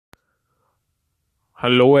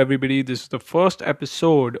Hello, everybody. This is the first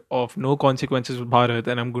episode of No Consequences with Bharat,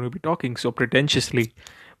 and I'm going to be talking so pretentiously.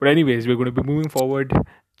 But, anyways, we're going to be moving forward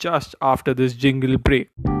just after this jingle break.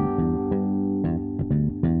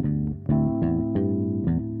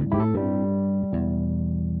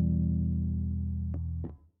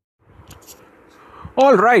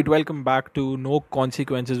 All right, welcome back to No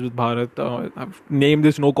Consequences with Bharat. I've named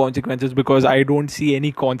this No Consequences because I don't see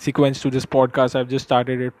any consequence to this podcast. I've just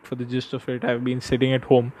started it for the gist of it. I've been sitting at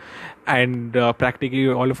home, and practically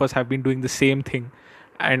all of us have been doing the same thing.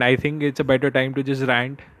 And I think it's a better time to just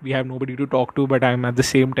rant. We have nobody to talk to, but I'm at the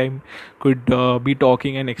same time could be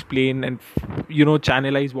talking and explain and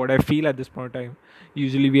channelize what I feel at this point in time.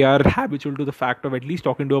 Usually, we are habitual to the fact of at least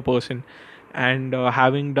talking to a person, and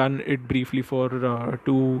having done it briefly for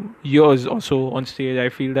 2 years or so on stage, I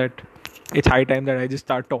feel that it's high time that I just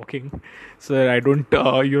start talking so that I don't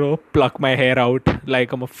pluck my hair out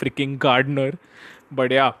like I'm a freaking gardener.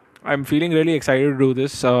 But yeah, I'm feeling really excited to do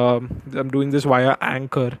this. I'm doing this via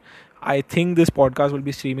Anchor. I think this podcast will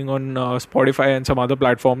be streaming on Spotify and some other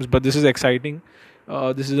platforms, but this is exciting.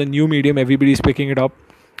 This is a new medium, everybody's picking it up,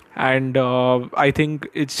 and I think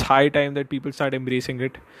it's high time that people start embracing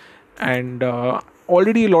it. And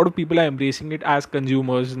already a lot of people are embracing it as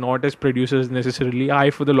consumers, not as producers necessarily. I,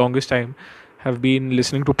 for the longest time, have been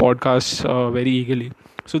listening to podcasts very eagerly.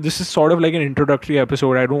 So this is sort of like an introductory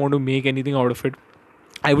episode. I don't want to make anything out of it.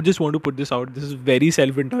 I would just want to put this out. This is very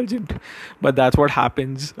self-indulgent, but that's what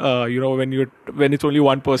happens. When it's only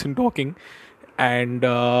one person talking, and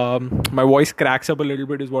my voice cracks up a little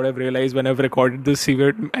bit. Is what I've realized when I've recorded this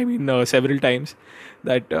several times,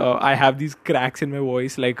 that I have these cracks in my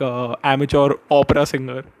voice like a amateur opera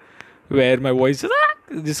singer, where my voice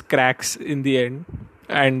just cracks in the end,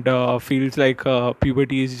 and feels like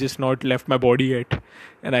puberty is just not left my body yet,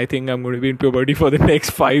 and I think I'm going to be in puberty for the next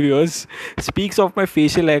 5 years. Speaks of my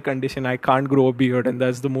facial hair condition. I can't grow a beard, and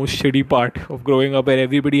that's the most shitty part of growing up, where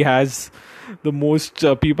everybody has the most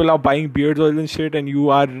people are buying beards oil and shit, and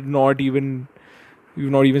you've not even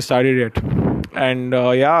started yet. And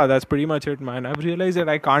yeah, that's pretty much it, man. I've realized that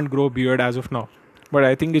I can't grow a beard as of now, but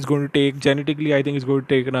I think it's going to take, genetically, I think it's going to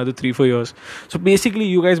take another 3-4 years. So basically,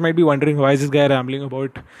 you guys might be wondering, why is this guy rambling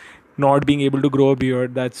about not being able to grow a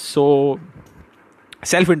beard? That's so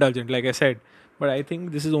self-indulgent, like I said. But I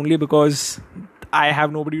think this is only because I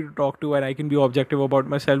have nobody to talk to, and I can be objective about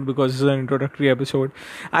myself, because this is an introductory episode.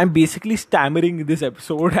 I'm basically stammering in this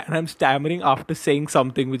episode, and I'm stammering after saying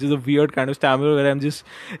something, which is a weird kind of stammer where I'm just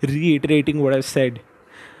reiterating what I've said.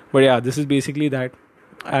 But yeah, this is basically that.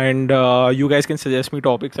 And you guys can suggest me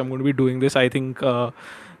topics. I'm going to be doing this. I think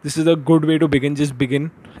this is a good way to begin. Just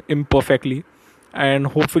begin imperfectly, and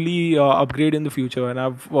hopefully upgrade in the future. And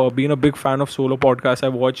I've been a big fan of solo podcasts. I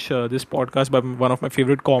watch this podcast by one of my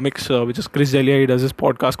favorite comics, which is Chris D'Elia. He does this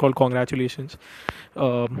podcast called Congratulations,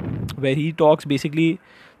 where he talks basically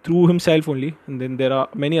through himself only. And then there are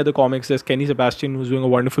many other comics. There's Kenny Sebastian, who's doing a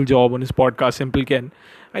wonderful job on his podcast, Simple Ken.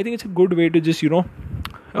 I think it's a good way to just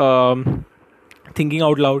thinking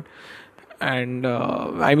out loud, and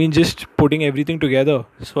just putting everything together.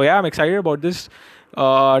 So yeah, I'm excited about this.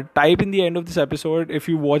 Type in the end of this episode, if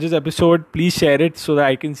you watch this episode, please share it so that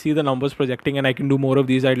I can see the numbers projecting, and I can do more of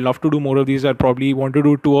these. I'd love to do more of these. I probably want to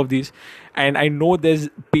do 2 of these, and I know there's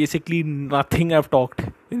basically nothing I've talked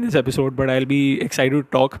in this episode, but I'll be excited to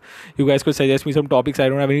talk. You guys could suggest me some topics. I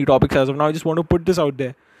don't have any topics as of now. I just want to put this out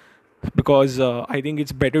there, because I think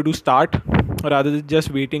it's better to start rather than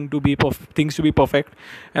just waiting to be things to be perfect.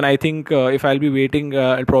 And I think if I'll be waiting,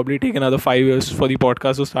 I'll probably take another 5 years for the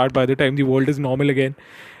podcast to start, by the time the world is normal again,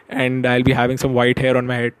 and I'll be having some white hair on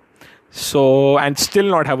my head, so, and still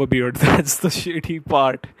not have a beard. That's the shitty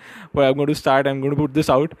part. But I'm going to start. I'm going to put this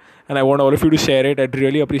out, and I want all of you to share it. I'd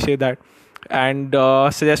really appreciate that. And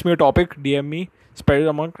suggest me a topic, DM me, spread it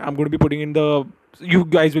among. I'm going to be putting in the, you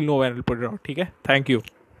guys will know when I'll put it out. Okay, thank you.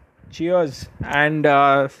 Cheers, and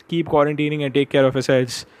keep quarantining and take care of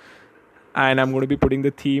yourselves. And I'm going to be putting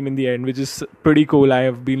the theme in the end, which is pretty cool. I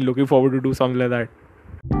have been looking forward to do something like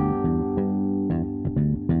that.